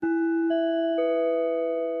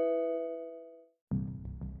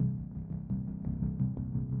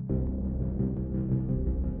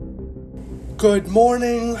Good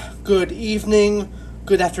morning, good evening,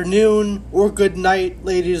 good afternoon, or good night,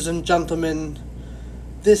 ladies and gentlemen.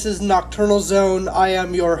 This is Nocturnal Zone. I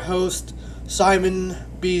am your host, Simon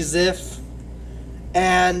B. Ziff,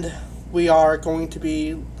 and we are going to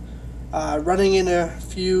be running in a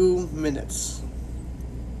few minutes.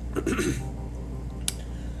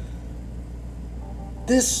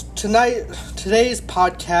 Today's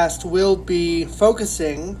podcast will be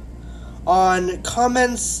focusing on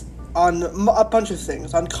comments on a bunch of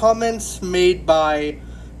things, on comments made by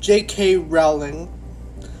Jk Rowling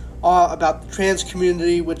about the trans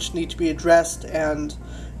community, which need to be addressed and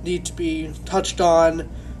need to be touched on.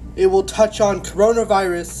 It will touch on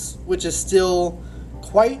coronavirus, which is still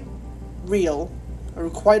quite real, or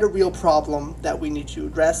quite a real problem that we need to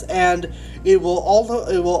address, and it will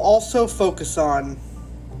also focus on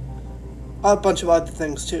a bunch of other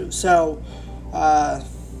things too. So,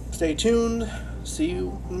 stay tuned. See you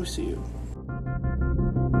when we see you.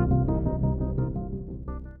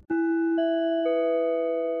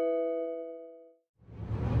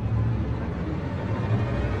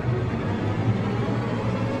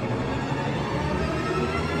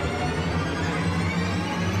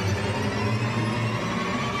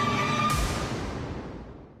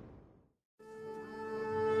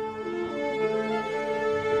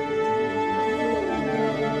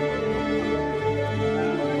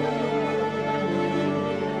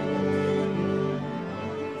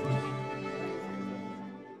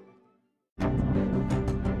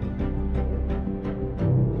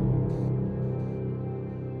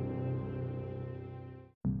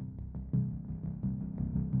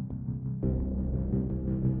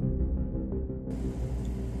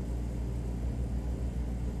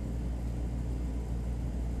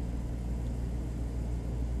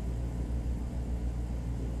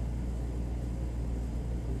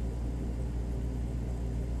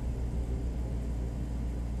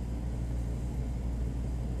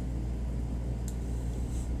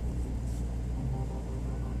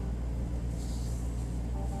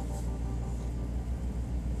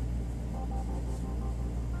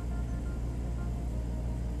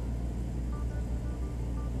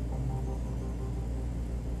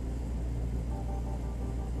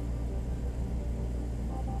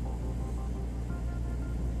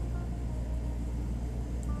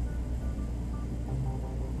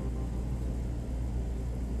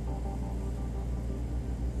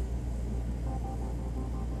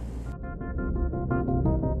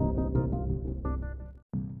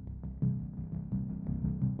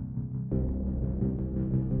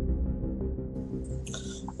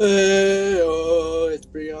 It's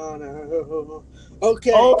Brianna.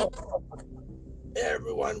 Okay,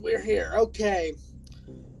 everyone, we're here. Okay.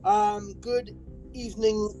 Good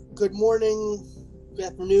evening, good morning, good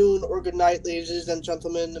afternoon, or good night, ladies and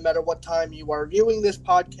gentlemen, no matter what time you are viewing this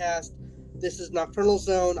podcast. This is Nocturnal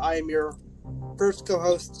Zone. I am your first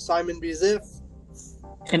co-host, Simon B. Ziff.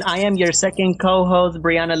 And I am your second co-host,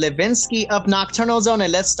 Brianna Levinsky of Nocturnal Zone.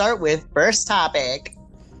 And let's start with first topic.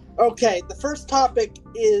 Okay, the first topic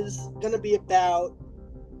is going to be about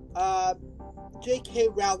Jk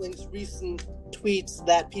Rowling's recent tweets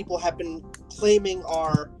that people have been claiming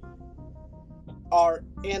are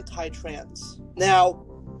anti-trans. Now,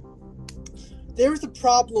 there's a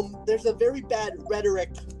problem. There's a very bad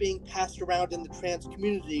rhetoric being passed around in the trans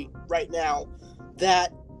community right now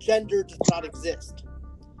that gender does not exist.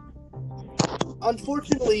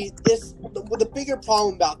 Unfortunately, the bigger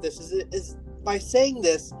problem about this is by saying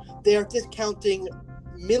this, they are discounting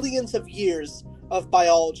millions of years of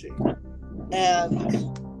biology. And,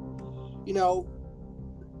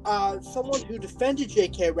 someone who defended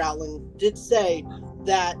Jk Rowling did say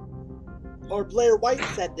that, or Blair White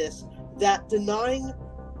said this, that denying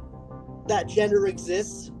that gender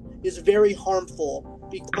exists is very harmful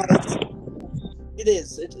because it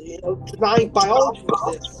is. Denying biology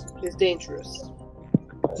exists is dangerous.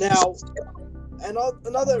 Now,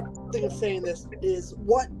 another thing of saying this is,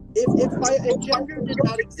 what if gender did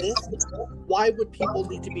not exist, why would people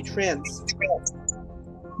need to be trans?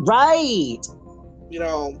 Right.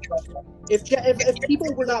 If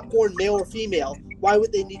people were not born male or female, why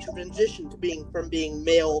would they need to transition to from being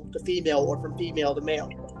male to female or from female to male?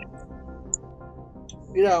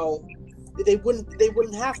 They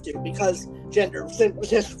wouldn't have to, because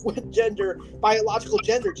biological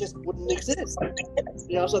gender just wouldn't exist.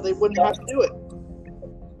 So they wouldn't have to do it.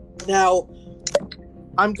 Now,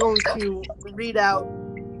 I'm going to read out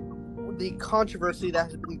the controversy that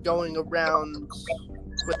has been going around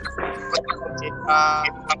with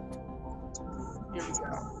here we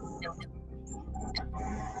go.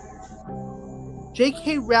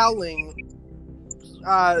 Jk Rowling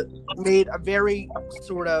made a very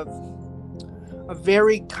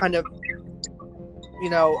kind of,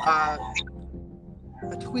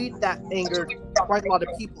 a tweet that angered quite a lot of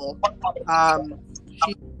people.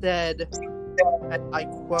 She said, and I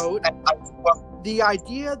quote, "The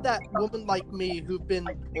idea that women like me who've been,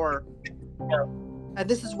 and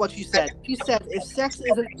this is what she said. She said, if sex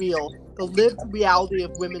isn't real, the lived reality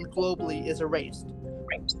of women globally is erased."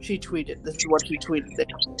 She tweeted. This is what she tweeted.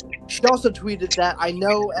 She also tweeted that, "I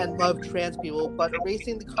know and love trans people, but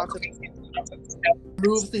erasing the concept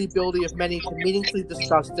removes the ability of many to meaningfully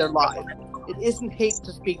discuss their lives. It isn't hate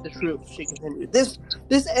to speak the truth," she continued. This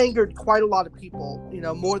angered quite a lot of people,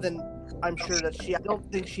 more than I'm sure that I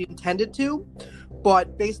don't think she intended to,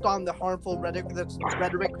 but based on the harmful rhetoric that's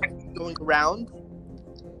going around,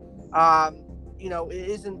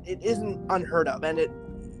 it isn't unheard of, and it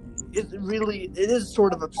is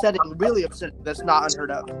sort of upsetting, really upsetting that's not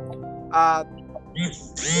unheard of.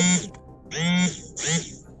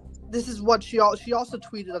 This is what she also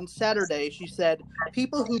tweeted on Saturday. She said,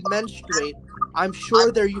 "People who menstruate, I'm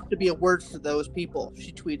sure there used to be a word for those people."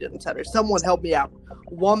 She tweeted on Saturday. Someone help me out.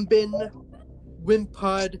 Wumbin,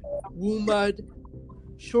 Wimpud, Woomud.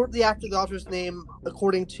 Shortly after the author's name,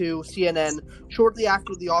 according to CNN, shortly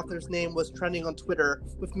after the author's name was trending on Twitter,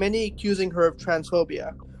 with many accusing her of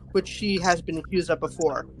transphobia, which she has been accused of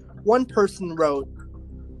before. One person wrote,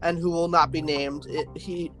 and who will not be named,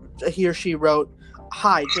 he or she wrote,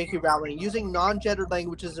 "Hi, Jk Rowling. Using non-gendered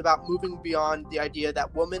language is about moving beyond the idea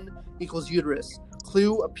that woman equals uterus.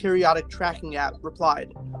 Clue, a periodic tracking app,"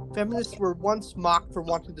 replied. "Feminists were once mocked for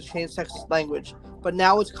wanting to change sexist language, but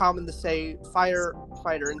now it's common to say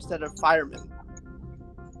firefighter instead of fireman."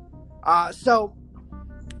 So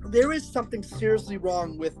there is something seriously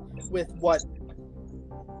wrong with what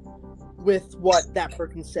that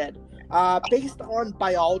person said. Based on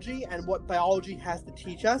biology and what biology has to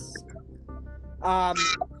teach us,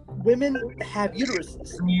 women have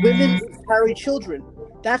uteruses. Women carry children.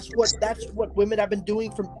 That's what women have been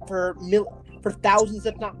doing for thousands,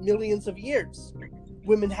 if not millions, of years.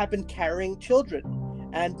 Women have been carrying children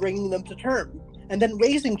and bringing them to term, and then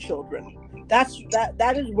raising children. That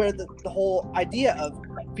is where the whole idea of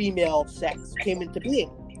female sex came into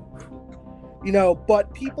being.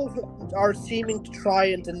 But people are seeming to try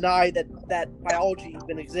and deny that biology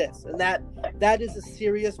even exists, and that is a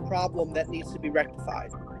serious problem that needs to be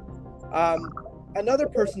rectified. Another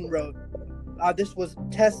person wrote, this was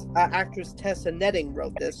actress Tessa Netting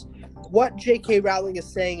wrote this. "What Jk Rowling is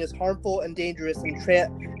saying is harmful and dangerous,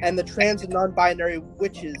 and the trans and non-binary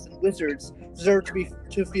witches and wizards deserve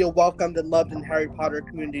to feel welcomed and loved in Harry Potter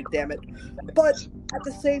community, damn it." But at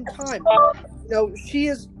the same time, she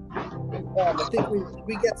is... I think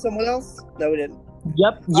we get someone else? No, we didn't.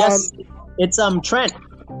 Yep. Yes. It's Trent.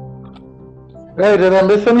 Hey, did I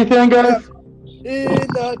miss anything, guys? In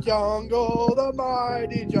the jungle, the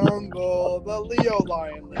mighty jungle, the Leo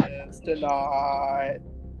lion lives tonight.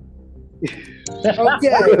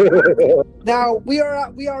 Okay. Now we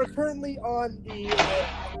are currently on the.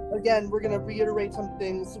 Again, we're gonna reiterate some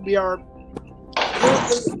things. We are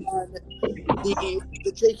currently on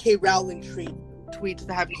the Jk Rowling tweets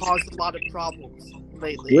that have caused a lot of problems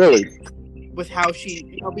lately. Really? With how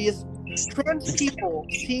she, because trans people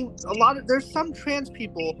there's some trans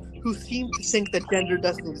people who seem to think that gender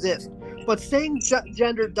doesn't exist. But saying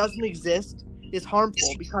gender doesn't exist is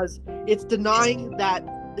harmful because it's denying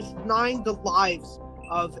the lives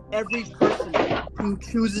of every person who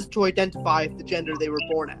chooses to identify the gender they were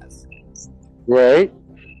born as. Right.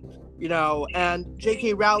 And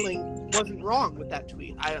Jk Rowling wasn't wrong with that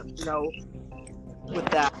tweet. With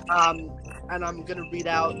that. And I'm going to read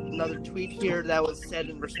out another tweet here that was said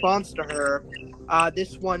in response to her.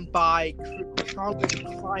 This one by Charles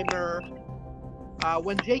Clymer.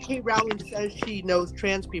 When Jk Rowling says she knows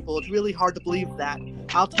trans people, it's really hard to believe that.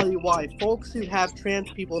 I'll tell you why. Folks who have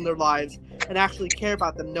trans people in their lives and actually care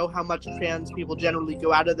about them know how much trans people generally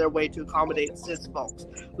go out of their way to accommodate cis folks.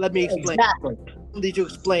 Let me explain. Exactly. Need to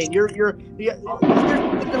explain.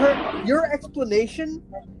 Your explanation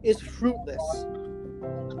is fruitless.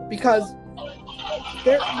 Because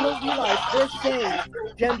you'll realize they're saying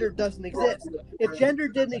gender doesn't exist. If gender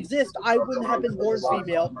didn't exist, I wouldn't have been born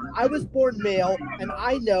female. I was born male, and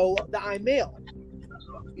I know that I'm male.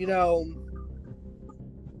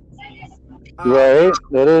 Right,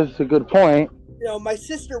 that is a good point. My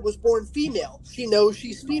sister was born female. She knows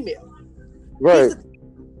she's female. Right.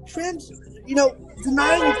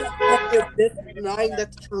 Denying that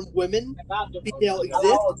the term women, female,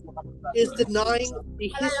 exists is denying the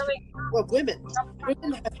history of women.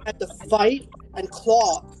 Women have had to fight and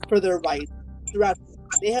claw for their rights throughout.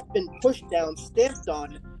 They have been pushed down, stamped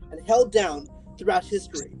on, and held down throughout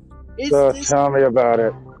history. Tell me about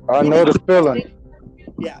it. I know the feeling.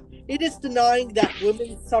 Yeah, it is denying that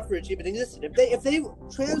women's suffrage even existed. If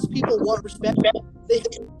trans people want respect, they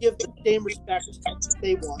have to give the same respect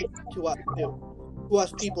they want to us too. To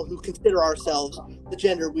us people who consider ourselves the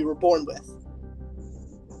gender we were born with.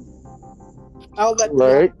 I'll let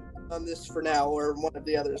you on this for now, or one of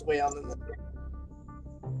the others weigh on this.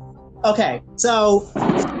 Okay, so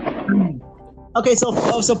part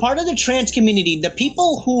of the trans community, the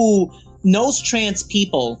people who knows trans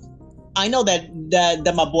people, I know that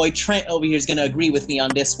my boy Trent over here is going to agree with me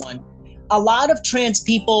on this one. A lot of trans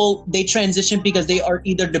people, they transition because they are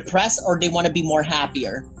either depressed or they want to be more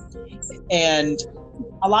happier. And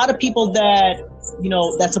a lot of people that,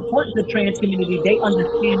 that support the trans community, they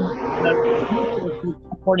understand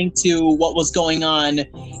according to what was going on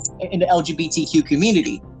in the LGBTQ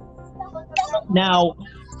community. Now,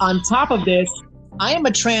 on top of this, I am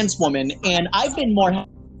a trans woman, and I've been more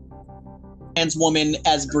trans woman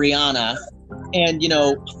as Brianna. And,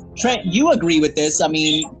 Trent, you agree with this. I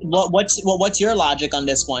mean, what's your logic on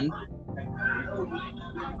this one?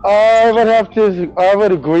 I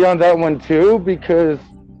would agree on that one too, because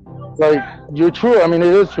you're true. I mean,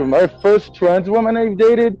 it is true. My first trans woman I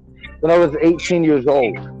dated when I was 18 years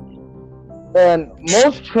old. And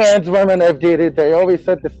most trans women I've dated, they always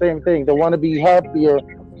said the same thing. They want to be happier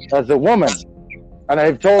as a woman. And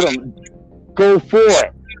I've told them, go for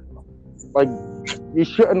it. You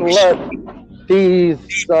shouldn't let these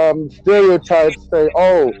stereotypes say,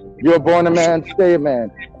 oh, you're born a man, stay a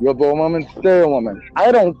man. You're born a woman, stay a woman.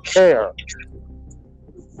 I don't care.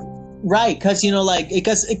 Right, because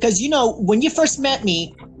when you first met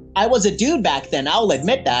me, I was a dude back then. I'll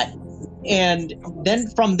admit that. And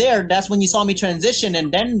then from there, that's when you saw me transition,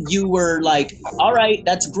 and then you were like, all right,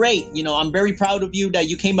 that's great. I'm very proud of you that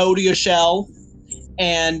you came out of your shell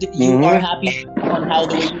and you are happy on how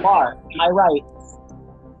the way you are. Am I right?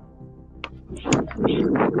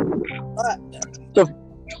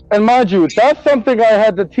 And mind you, that's something I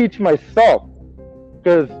had to teach myself,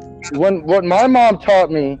 because what my mom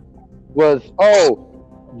taught me was, oh,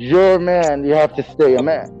 you're a man, you have to stay a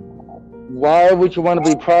man. Why would you want to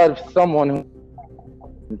be proud of someone who...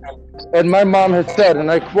 And my mom has said, and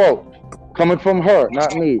I quote, coming from her,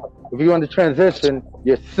 not me, if you want to transition,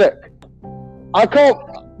 you're sick.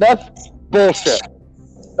 That's bullshit.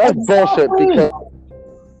 That's bullshit, because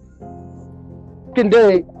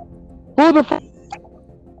day,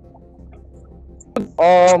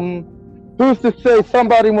 who's to say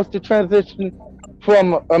somebody wants to transition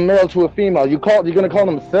from a male to a female? You're gonna call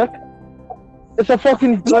them sick? It's a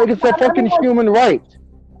fucking human right.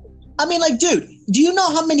 I mean, dude, do you know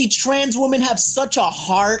how many trans women have such a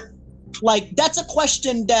heart? That's a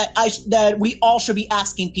question that we all should be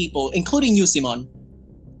asking people, including you, Simon.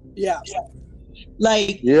 Yeah.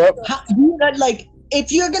 Yep.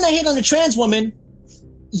 If you're gonna hate on a trans woman,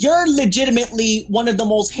 you're legitimately one of the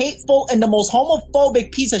most hateful and the most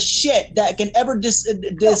homophobic piece of shit that can ever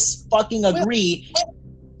fucking agree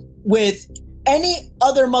with any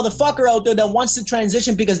other motherfucker out there that wants to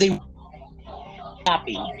transition because they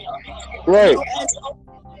happy. Right.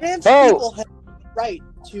 Trans people have the right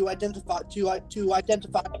to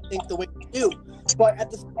identify and think the way they do, but at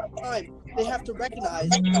the same time, they have to recognize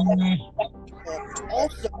that people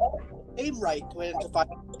also have the same right to identify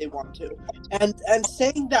if they want to. And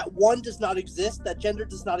saying that one does not exist, that gender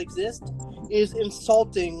does not exist, is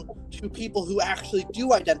insulting to people who actually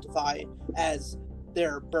do identify as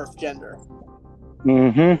their birth gender.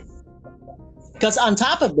 Because on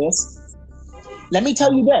top of this, let me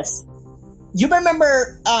tell you this. You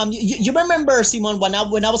remember, Simon, when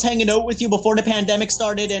I was hanging out with you before the pandemic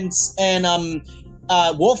started, and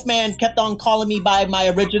Wolfman kept on calling me by my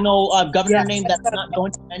original governor name that's not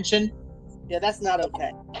going to mention. Yeah, that's not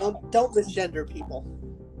okay. Don't misgender people.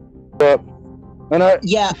 And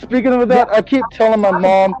speaking of that, I keep telling my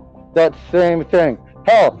mom that same thing.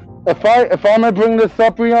 Hell, if I'm gonna bring this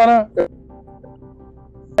up, Brianna,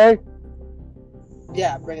 okay?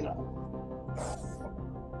 Yeah, bring it up.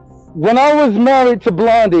 When I was married to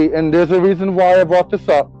Blondie, and there's a reason why I brought this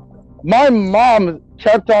up, my mom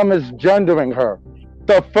kept on misgendering her.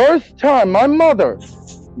 The first time my mother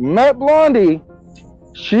met Blondie,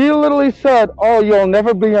 she literally said, oh, you'll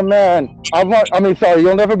never be a man.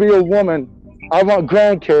 You'll never be a woman. I want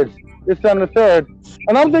grandkids. This, that, and the third.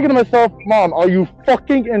 And I'm thinking to myself, Mom, are you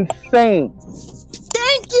fucking insane?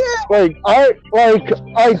 Thank you! I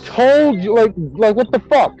told you, what the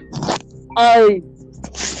fuck?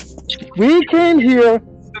 We came here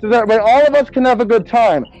so that way all of us can have a good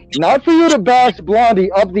time. Not for you to bash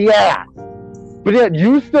Blondie up the ass. but yet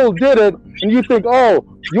you still did it, and you think, oh,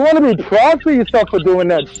 you want to be proud for yourself for doing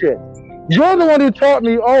that shit. You're the one who taught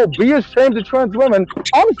me, oh, be ashamed of trans women.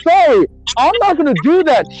 I'm sorry, I'm not gonna do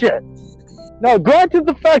that shit. Now, granted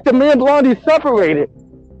the fact that me and Blondie separated,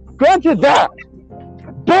 granted that,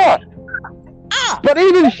 but but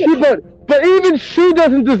even she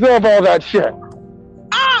doesn't deserve all that shit.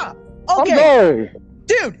 Okay. I'm sorry.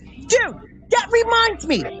 Dude, that reminds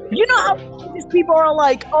me. You know how these people are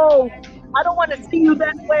like, oh, I don't want to see you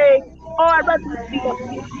that way. Oh, I'd rather see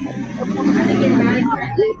you.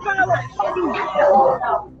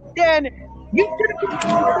 Then you should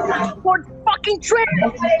have support fucking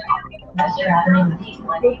trans.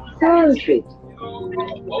 Seriously.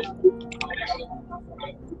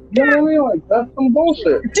 You know what I mean? Like, that's some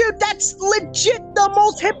bullshit. Dude, that's legit the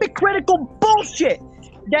most hypocritical bullshit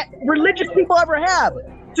that religious people ever have.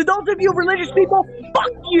 To those of you religious people,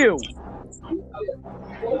 fuck you.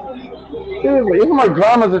 Seriously, even my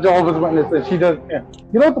grandma's a Jehovah's Witness, and she does. Yeah.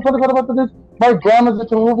 You know what the funny part about this? My grandma's a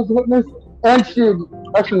Jehovah's Witness, and she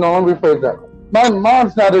actually no, let me rephrase that. My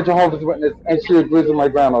mom's not a Jehovah's Witness, and she agrees with my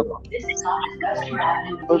grandmother. Like,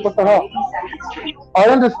 what the hell? I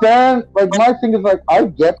understand. Like, my thing is, like, I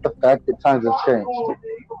get the fact that times have changed.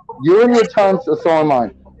 You're in your times, so am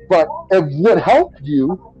I. But it would help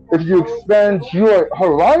you if you expand your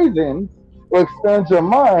horizons or expand your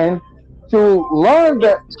mind to learn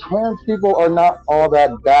that trans people are not all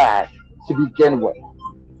that bad to begin with.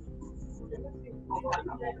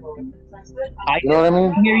 You know what I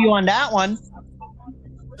mean? I hear you on that one.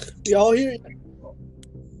 We all hear you.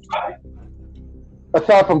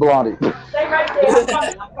 Aside from Blondie.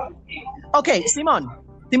 Okay, Simon.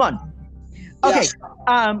 Okay,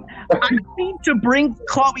 I mean to bring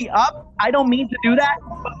Chloe up. I don't mean to do that,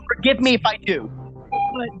 but forgive me if I do.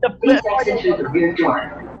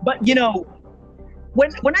 But you know,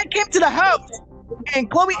 when I came to the house and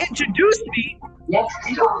Chloe introduced me, next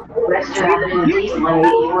stop, Western Avenue and East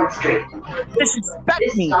 184th Street.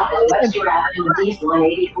 disrespect me. Western Avenue and East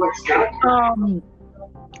 184th Street.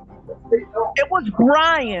 It was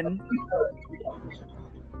Brian,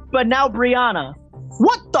 but now Brianna.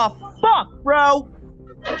 What the fuck, bro?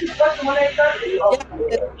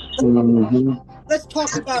 Let's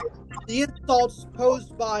talk about the insults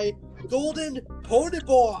posed by Golden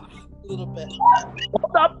Ponyboy a little bit.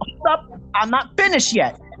 Hold up. I'm not finished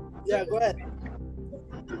yet. Yeah, go ahead.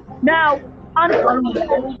 Now,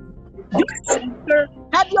 your sister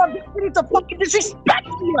had the audacity to fucking disrespect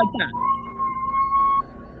me like that.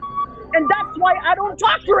 And that's why I don't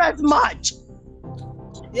talk to her as much.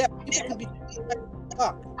 Yeah, people can be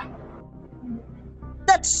fuck.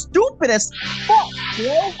 That's stupid as fuck,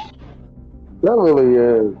 bro. That really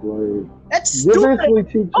is. Like, That's you're stupid basically as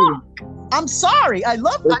teaching. fuck. I'm sorry. I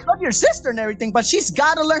love your sister and everything, but she's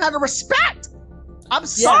got to learn how to respect. I'm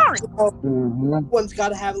sorry. You know, everyone's got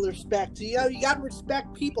to have respect. You know, you got to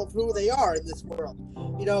respect people for who they are in this world.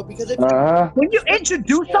 You know, because if when you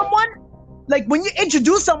introduce someone,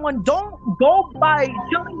 don't go by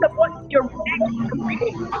telling them what you're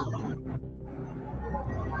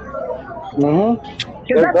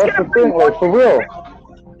That's the thing, like, for real.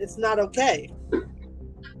 It's not okay. I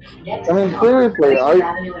mean, seriously, I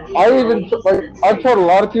even I've told a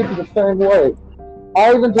lot of people the same way.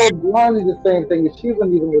 I even told Blondie the same thing, and she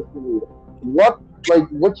wouldn't even listen to me.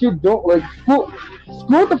 What you don't, like,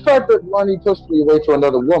 screw the fact that Blondie pushed me away to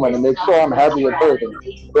another woman and make sure I'm happy with her than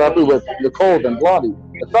happy with Nicole than Blondie.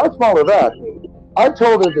 Aside from all of that, I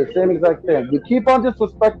told her the same exact thing. You keep on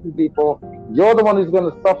disrespecting people, you're the one who's going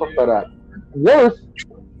to suffer for that. Worse,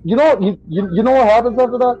 you know what happens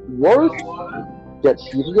after that? Worse,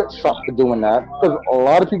 you get shot for doing that, because a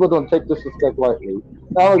lot of people don't take disrespect lightly.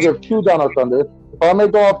 Now I'll give two down on Thunder. If I may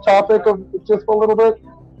go off topic just for a little bit.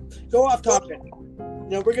 Go off topic. You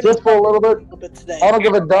know, we're gonna just for a little bit today. I don't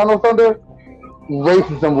give a down on Thunder.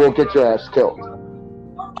 Racism will get your ass killed.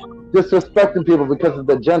 Disrespecting people because of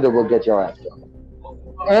the gender will get your ass killed.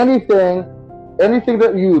 Anything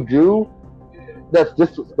that you do that's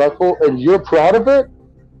disrespectful and you're proud of it,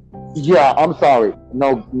 yeah, I'm sorry.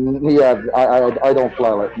 No, yeah, I don't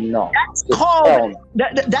flower it. No. That's called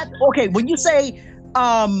that. Okay, when you say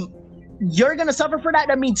you're gonna suffer for that,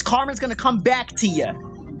 that means karma's gonna come back to you.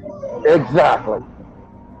 Exactly.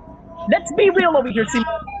 Let's be real over here, Simon.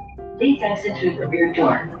 Please exit through the rear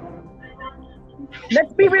door.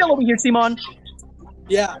 Let's be real over here, Simon.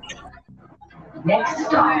 Yeah. Next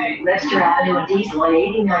stop, Western Avenue and East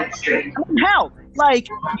 189th Street. Hell, like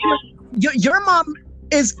your mom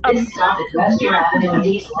is a This stop is Western Avenue and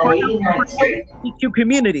East 189th Street. LGBTQ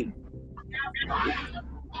community.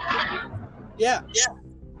 Yeah.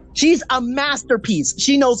 She's a masterpiece.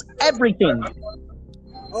 She knows everything.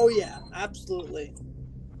 Oh yeah, absolutely.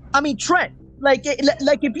 I mean, Trent, like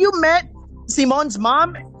if you met Simon's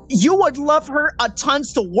mom, you would love her a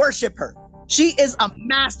tons to worship her. She is a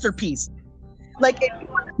masterpiece. Like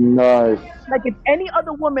Nice. if any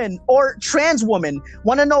other woman or trans woman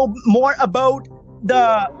want to know more about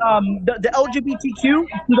the LGBTQ to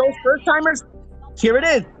those first timers, here it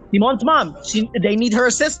is. Simon's mom. They need her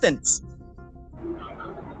assistance.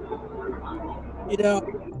 You know,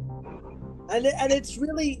 and it's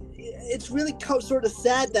really sort of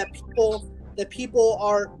sad that people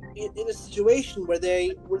are in a situation where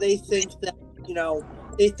they think that, you know,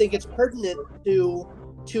 they think it's pertinent to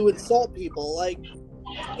insult people. Like,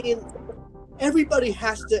 I mean, everybody's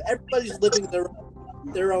living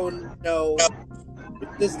their own, you know,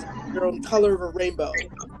 their own color of a rainbow.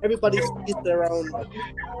 Everybody sees their own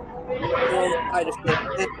side of things.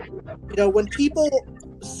 And, you know, when people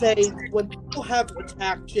have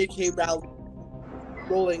attacked Jk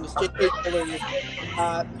Rowling's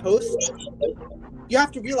post, you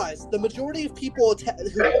have to realize the majority of people who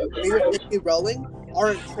agree with Jk Rowling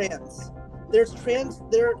aren't trans. There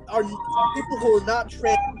are people who are not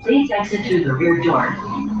trans. Please exit through the rear door.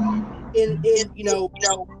 In the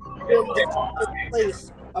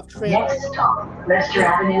place of trans. Next stop, Leicester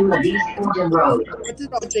Avenue and East Fulton Road.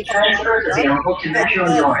 Transfers available to Metro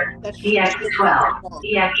North. EX12,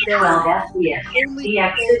 EX12 SBS,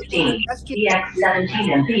 EX15,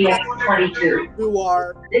 EX17, and PX22. Who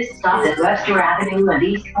are This stop is Leicester Avenue and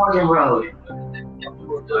East Fulton Road.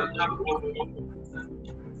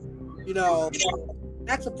 You know,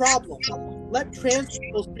 that's a problem. Let trans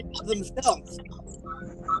people speak for themselves.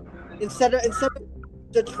 Instead of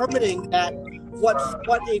determining that what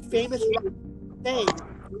a famous writer is saying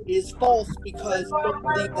is false because you don't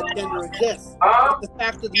believe that gender exists. But the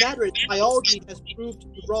fact of the matter is, biology has proved to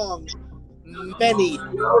be wrong many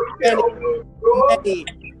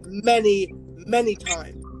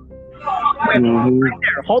times.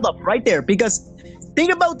 Hold up, right there, because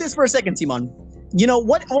think about this for a second, Simon. You know,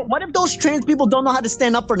 what if those trans people don't know how to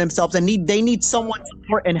stand up for themselves and they need someone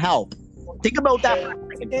support and help? Think about that for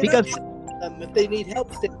a second, because if they need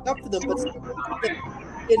help, stand up for them, but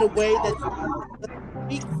in a way that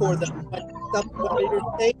speak for them, but they're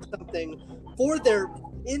saying something for them,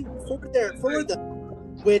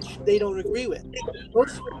 which they don't agree with.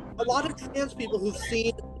 A lot of trans people who've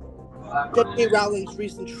seen Jk Rowling's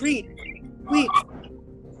recent tweet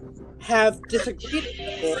have disagreed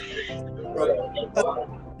with her.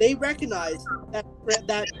 They recognize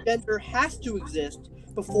that gender has to exist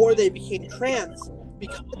before they became trans,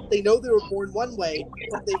 because they know they were born one way,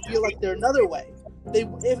 but they feel like they're another way.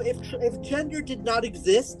 If gender did not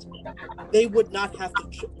exist, they would not have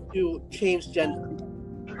to change gender.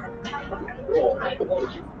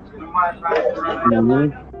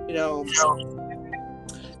 You know,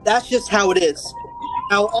 that's just how it is.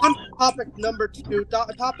 Now, on to topic number two.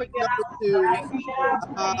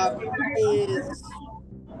 Is,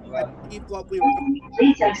 I believe, what we were.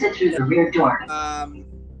 Please exit through the rear door.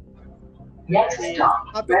 Next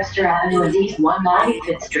stop, Leicester Avenue and East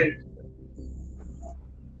 195th Street.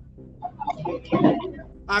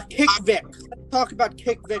 Kick Vic. Let's talk about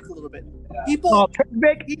Kick Vic a little bit. People.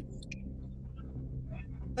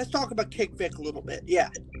 Let's talk about Kick Vic a little bit. Yeah.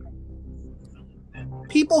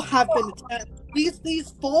 People have been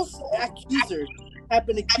these false accusers have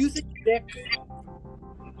been accusing Vic.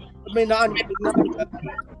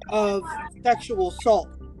 Of sexual assault,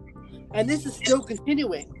 and this is still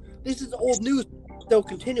continuing. This is old news, still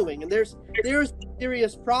continuing, and there's a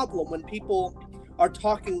serious problem when people are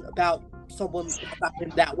talking about someone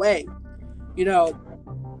in that way. You know,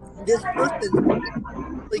 this person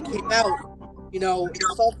really came out, you know,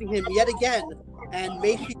 insulting him yet again, and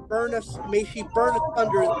may she burn us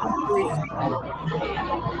under. You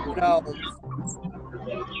know,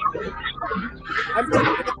 I'm going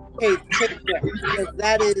to take that, because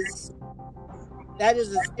that is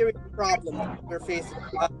a serious problem we're facing.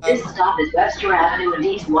 This stop is Leicester Avenue and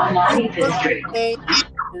East 195th Street.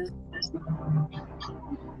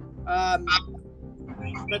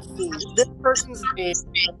 Let's see. This person's name,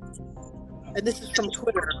 and this is from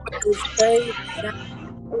Twitter, is Faye.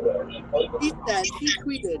 She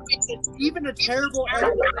tweeted, "Even a terrible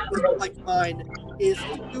animal like mine is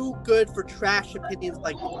too good for trash opinions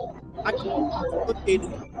like mine. I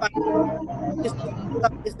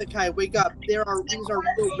is the guy. Wake up! These are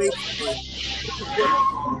real racists."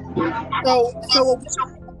 So a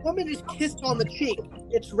woman is kissed on the cheek.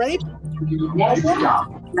 It's rape. Next stop,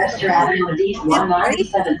 Leicester Avenue and East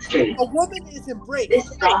 197th Street. A woman is embraced. This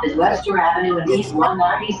stop is Leicester Avenue and East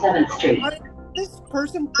 197th Street. This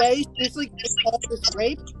person basically called this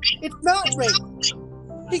rape. It's not rape.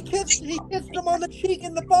 He kissed him on the cheek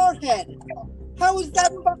and the forehead. How is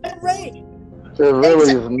that fucking rape? It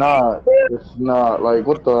really is not. It's not. Like,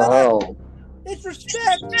 what the hell? It's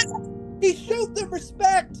respect. He showed them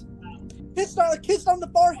respect. Kiss on the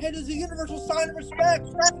forehead is a universal sign of respect.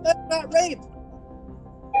 That's not rape.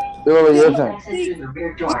 It really isn't.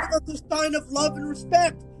 Universal sign of love and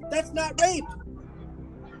respect. That's not rape.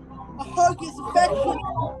 A hug is affection.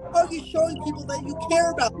 A hug is showing people that you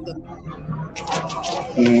care about them.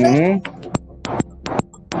 Mm-hmm.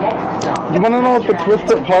 You want to know what the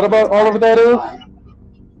twisted part about all of that is?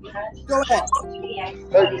 Go ahead.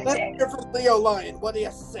 Let's hear from Leo Lion. What do you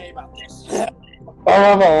have to say about this? I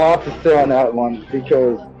have a lot to say on that one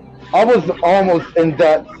because I was almost in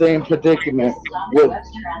that same predicament with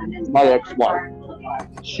my ex-wife.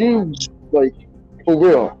 She, like, for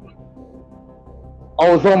real, I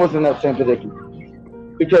was almost in that same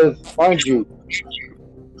predicament. Because, mind you,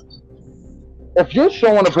 if you're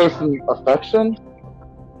showing a person affection,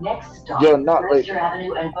 you're not rape.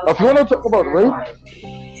 If you want to talk about rape,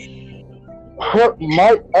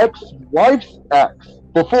 my ex-wife's ex,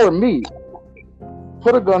 before me,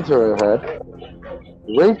 put a gun to her head,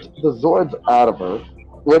 raped the Zords out of her,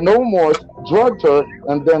 with no remorse, drugged her,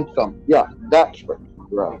 and then some. Yeah, that's rape.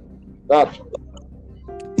 Right. That's rape.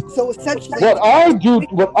 So essentially, what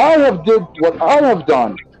I have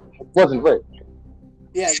done wasn't rape.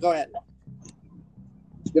 Yeah, go ahead.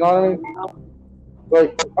 You know what I mean?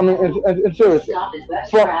 Like, I mean, and seriously,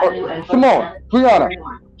 Simone, Brianna,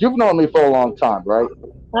 you've known me for a long time, right?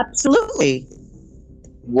 Absolutely.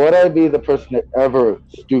 Would I be the person that ever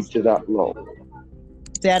stooped to that low?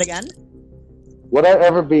 Say that again? Would I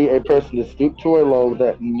ever be a person to stoop to a low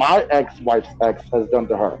that my ex-wife's ex has done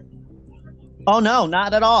to her? Oh, no,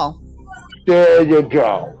 not at all. There you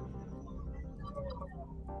go.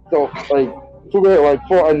 So, like,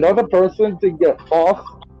 for another person to get false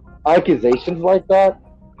accusations like that,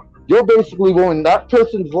 you're basically ruining that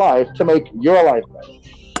person's life to make your life better.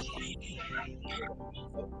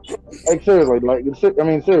 Like, seriously,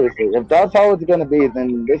 seriously, if that's how it's gonna be,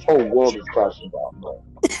 then this whole world is crashing down, bro.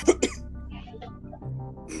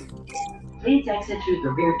 Please exit through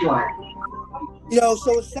the rear door.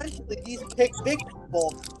 So essentially, these big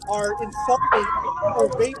people are insulting or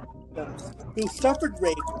rape victims who suffered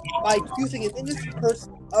rape by accusing an innocent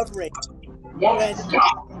person of rape. Next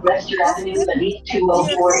stop, Webster Avenue and East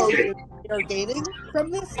 204th Street. They are gaining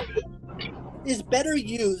from this is better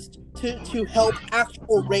used to help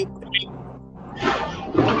actual rape victims.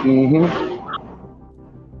 Mm-hmm.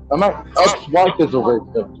 And my ex-wife is a rape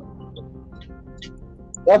victim.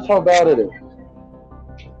 That's how bad it is.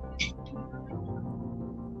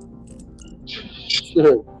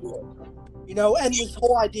 Shit. And this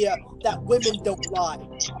whole idea that women don't lie.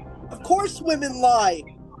 Of course women lie.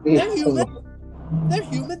 They're human. They're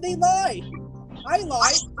human, they lie. I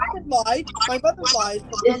lie. I lie. My mother lies.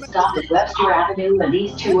 This stop is Webster Avenue and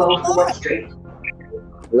East 204th Street.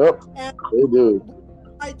 Yep, they do.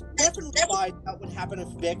 I definitely lied about what happened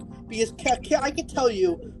with Vic, because I can tell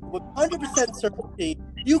you with 100% certainty,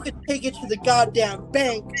 you could take it to the goddamn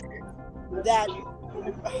bank that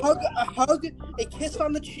a hug, a kiss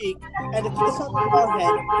on the cheek, and a kiss on the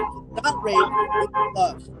forehead, not rape, with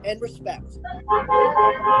love and respect.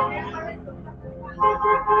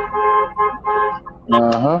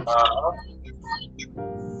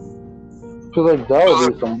 Cause like that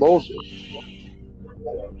would be some bullshit.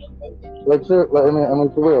 Like, for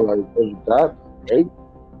real, like, if that's rape,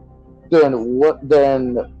 then what?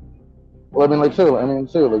 Then,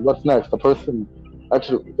 seriously, what's next? The person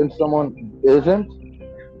actually thinks someone isn't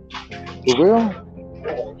for real.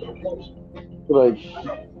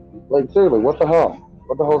 Seriously, what the hell?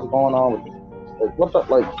 What the hell's going on with this?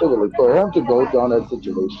 Seriously, for him to go down that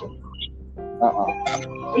situation. I'm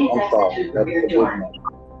sorry. That's a big one.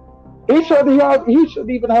 He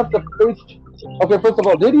shouldn't even have to face. Okay, first of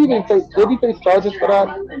all, did he face charges for that?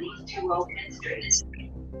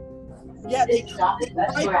 Yeah, they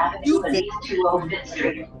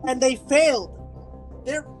and they failed.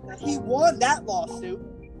 He won that lawsuit.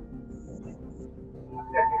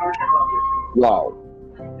 Wow.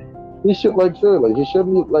 He should seriously. He should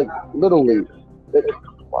be literally.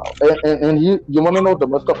 Wow. And you want to know what the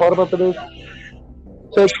messed up part about it is?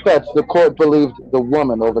 Take bets. The court believed the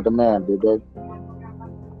woman over the man. Did they?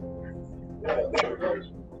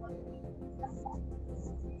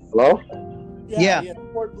 Hello? Yeah.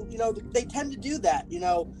 They tend to do that.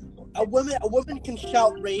 A woman can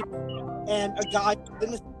shout rape, and a guy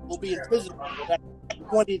will be in prison for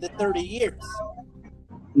 20 to 30 years.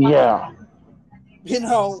 Yeah. And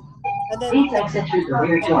then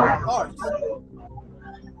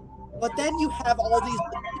But then you have all these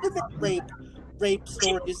legitimate rape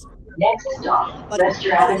stories. Next stop, Like,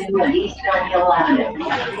 Western Avenue and East Hill Avenue. You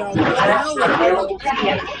know, Annabelle Available to the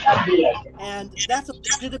and that's a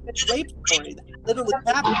legitimate rape story that literally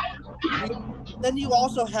happened. Then you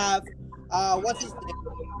also have, what's his name?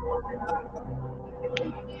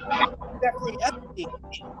 Jeffrey Epstein.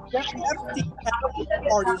 Jeffrey Epstein had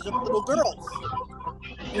parties of little girls.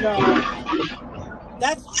 You know,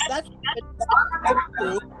 that's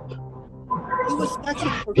true. He was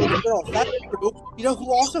sexing for little girls. That's true. You know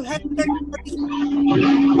who also had sex parties?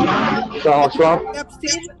 Donald Trump.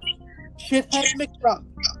 Epstein? Shithead McTrump.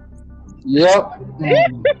 Yep.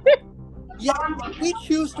 Yeah, we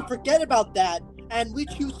choose to forget about that, and we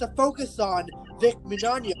choose to focus on Vic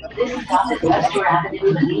Mignogna.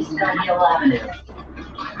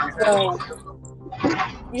 So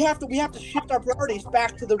we have to shift our priorities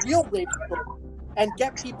back to the real rape story and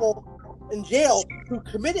get people in jail who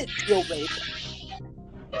committed real rape.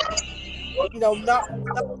 You know, not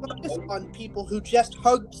focus on people who just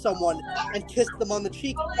hugged someone and kissed them on the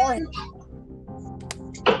cheek or forehead.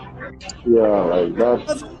 Yeah, like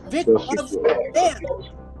that's. Vic loves his fans.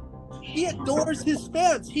 He adores his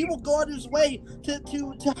fans. He will go out his way to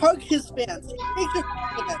hug his fans.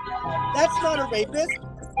 That's not a rapist.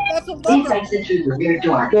 That's a lover.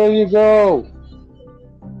 There you go.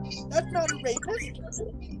 That's not a rapist.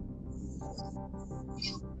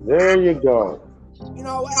 There you go. You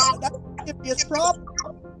know, that's a serious problem.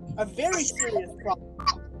 A very serious problem.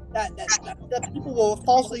 That people will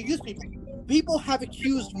falsely accuse people. People have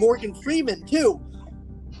accused Morgan Freeman too.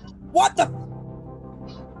 What the?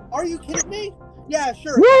 Are you kidding me? Yeah,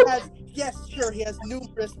 sure. He has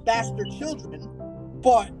numerous bastard children,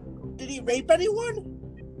 but did he rape anyone?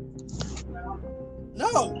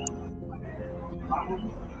 No.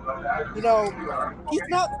 You know, he's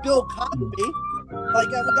not Bill Cosby. Like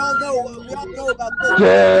we all know about Bill Cosby.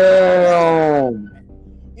 Damn.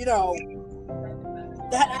 You know,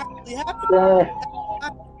 that actually happened.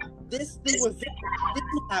 This thing with Vic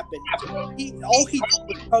didn't happen. All he did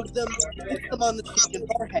was hug them, kiss them on the cheek and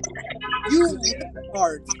forehead. You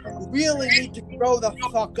retards really need to grow the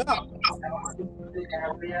fuck up.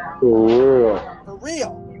 For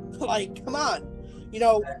real. Like, come on. You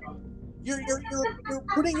know, you're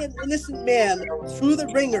putting an innocent man through the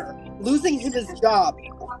ringer, losing him his job.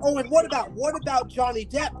 Oh, and what about Johnny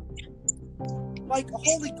Depp? Like,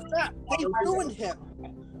 holy crap, they ruined him.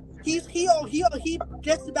 He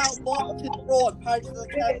just about lost his role in Pirates of the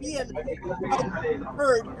Caribbean.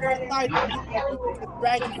 Heard decided to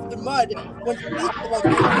drag him through the mud when he beat the one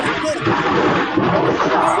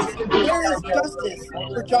where is justice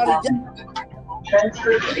for Johnny Depp?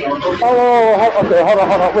 Okay, hold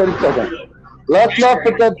on, wait a second. Let's not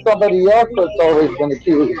forget somebody else that's always been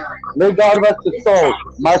accused. May God rest his soul,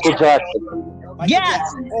 Michael Jackson.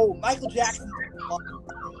 Michael Jackson.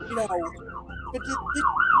 You know, I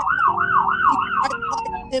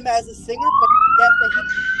like him as a singer, but yet that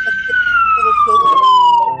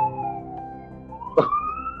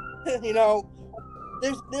he you know,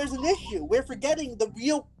 there's an issue. We're forgetting the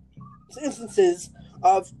real instances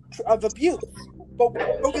of abuse, but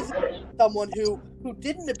we're focusing on someone who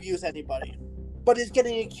didn't abuse anybody, but is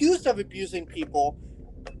getting accused of abusing people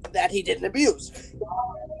that he didn't abuse.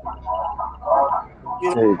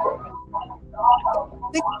 You know?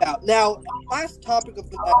 Think about now. Last topic of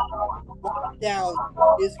the night down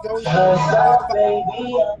is going to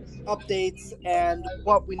be updates and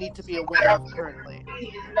what we need to be aware of currently.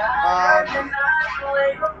 I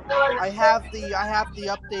have the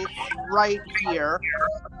updates right here.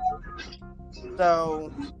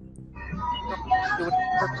 So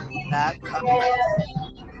that. Okay.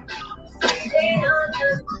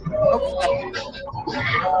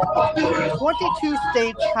 22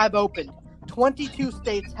 states have opened. 22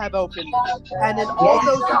 states have opened, and in all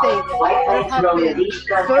those states, there have been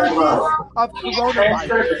surges of coronavirus.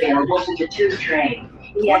 22 states,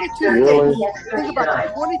 think about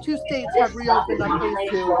it, 22 states have reopened on phase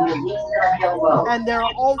 2, and there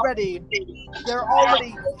are already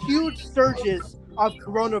huge surges of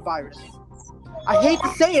coronavirus. I hate to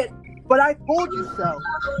say it, but I told you so.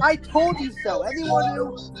 I told you so. Anyone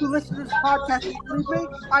who listens to this podcast, believe me,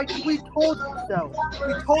 we told you so.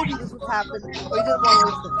 We told you this was happening, but you didn't want to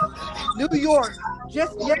listen. New York,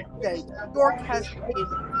 just yesterday, New York has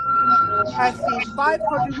seen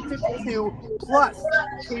 552 plus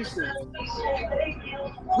cases.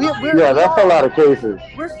 That's a lot of cases.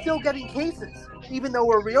 We're still getting cases. Even though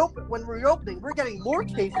when we're reopening, we're getting more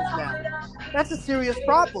cases now. That's a serious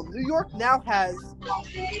problem. New York now has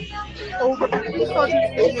over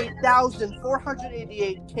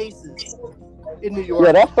 388,488 cases in New York.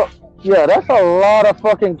 Yeah, that's a lot of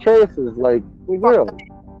fucking cases. Like, for real.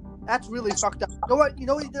 That's really fucked up. You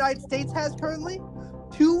know what the United States has currently?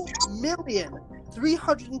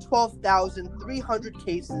 2,312,300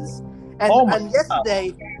 cases. And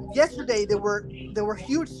yesterday there were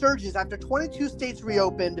huge surges after 22 states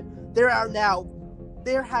reopened. There have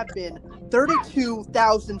been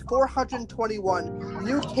 32,421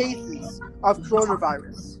 new cases of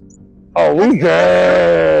coronavirus. Oh, we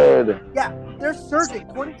good. Yeah, they're surging.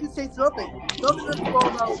 22 states are open. Governor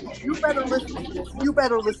Cuomo, you better listen to this. You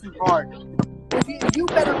better listen hard. If you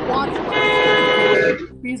better watch what these states are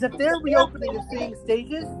doing, because if they're reopening in seeing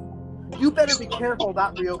stages, you better be careful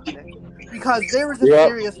about reopening, because there is a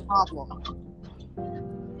serious problem.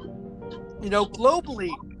 You know,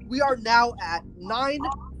 globally, we are now at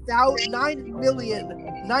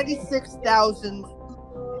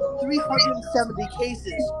 9,096,370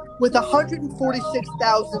 cases, with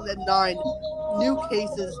 146,009 new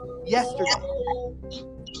cases yesterday.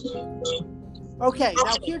 Okay,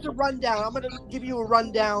 now here's a rundown. I'm going to give you a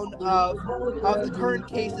rundown of the current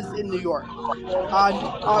cases in New York. Current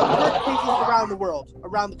cases around the world,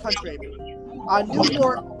 around the country. New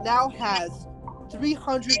York now has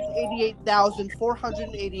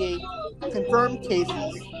 388,488 confirmed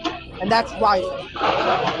cases, and that's rising.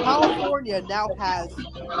 California now has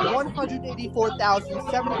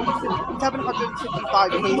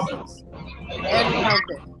 184,765 cases, and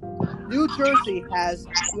counting. New Jersey has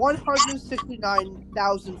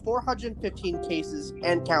 169,415 cases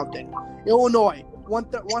and counting. Illinois,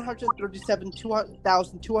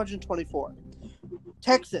 137,224.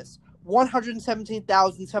 Texas,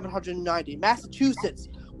 117,790. Massachusetts,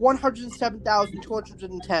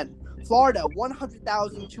 107,210. Florida,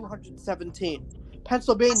 100,217.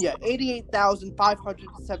 Pennsylvania,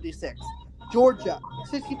 88,576. Georgia,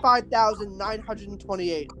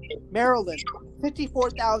 65,928. Maryland,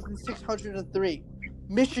 54,603.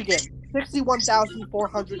 Michigan,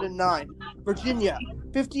 61,409. Virginia,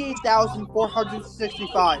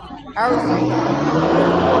 58,465. Arizona,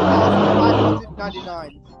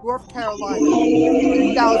 54,599. North Carolina,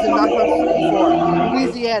 53,964.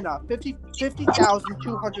 Louisiana,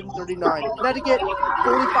 50,239. Connecticut,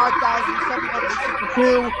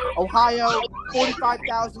 45,762. Ohio,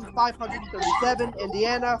 45,537.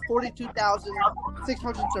 Indiana,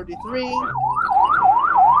 42,633.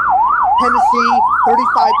 Tennessee,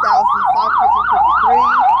 35,553.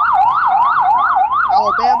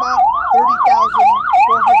 Alabama,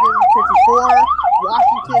 30,454.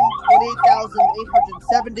 Washington,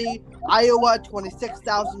 28,870. Iowa,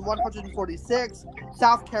 26,146.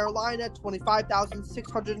 South Carolina,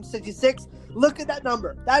 25,666. Look at that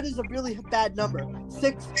number. That is a really bad number.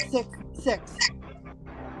 666.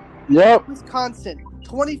 Yep. Wisconsin,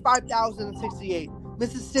 25,068.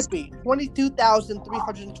 Mississippi,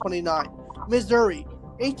 22,329. Missouri,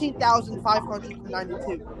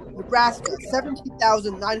 18,592. Nebraska,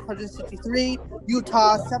 17,963.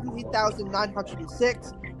 Utah,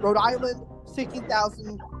 17,906. Rhode Island,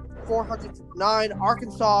 16,409.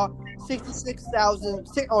 Arkansas,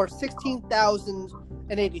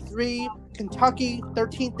 16,083. Kentucky,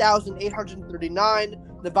 13,839.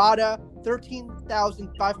 Nevada,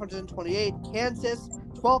 13,528. Kansas,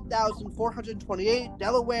 12,428.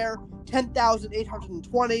 Delaware,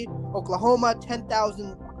 10,820. Oklahoma,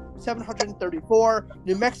 10,734.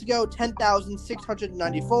 New Mexico,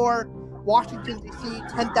 10,694. Washington, D.C.,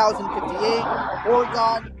 10,058.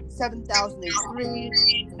 Oregon, 7,083.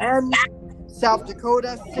 And South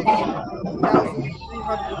Dakota,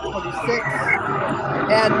 6,326.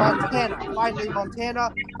 And Montana, finally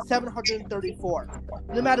Montana, 734.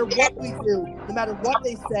 No matter what we do, no matter what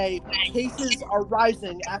they say, cases are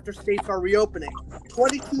rising after states are reopening.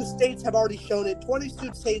 22 states have already shown it.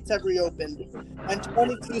 22 states have reopened. And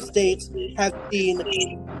 22 states have seen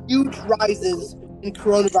huge rises in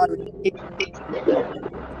coronavirus cases.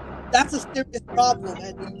 That's a serious problem,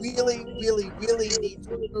 and we really need to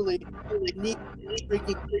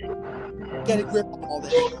freaking get a grip on all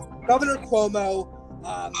this. Governor Cuomo,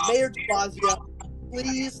 Mayor de Blasio,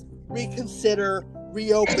 please reconsider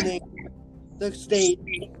reopening the state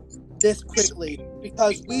this quickly,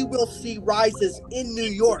 because we will see rises in New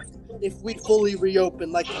York if we fully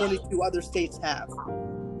reopen like 22 other states have.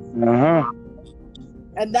 Uh-huh.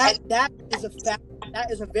 And that is a fact.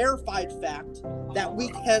 That is a verified fact that we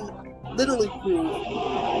can literally prove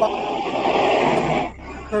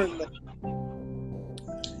currently.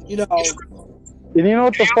 You know. And you know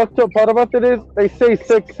what the fucked up part about it is? They say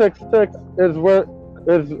 666 is the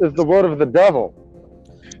word of the devil.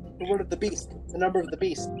 The word of the beast. The number of the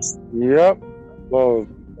beast. Yep. Well,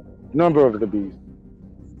 number of the beast.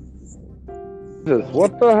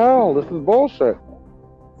 What the hell? This is bullshit.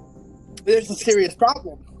 There's a serious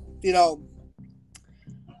problem. You know,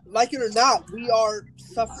 like it or not, we are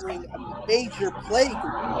suffering a major plague.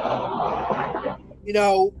 You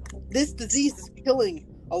know, this disease is killing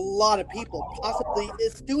a lot of people. Possibly,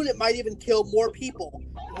 soon it might even kill more people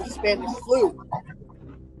than the Spanish flu.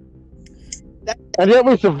 And yet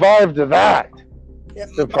we survived that. It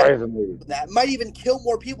Surprisingly, that might even kill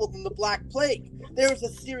more people than the Black Plague. There's a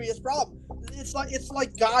serious problem. It's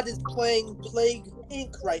like God is playing Plague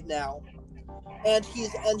Inc. right now, and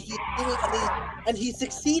he's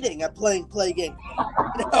succeeding at playing Plague Inc.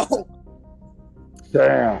 You know,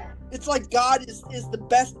 damn. it's like God is the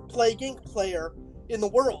best Plague Inc. player in the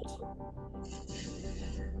world.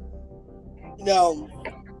 You know,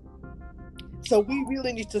 so we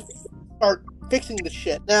really need to start fixing the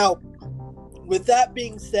shit now. With that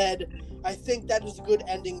being said, I think that is a good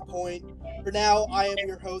ending point. For now, I am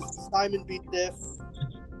your host, Simon B. Diff.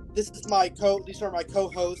 These are my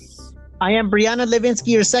co-hosts. I am Brianna Levinsky,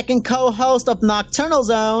 your second co-host of Nocturnal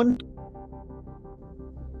Zone.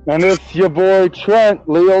 And it's your boy Trent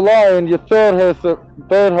Leo Lyon, your third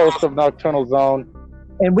host of Nocturnal Zone.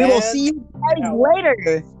 And we will see you guys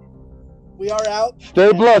later. We are out.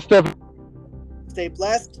 Stay blessed, everyone. Stay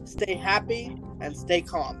blessed, stay happy, and stay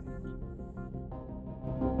calm.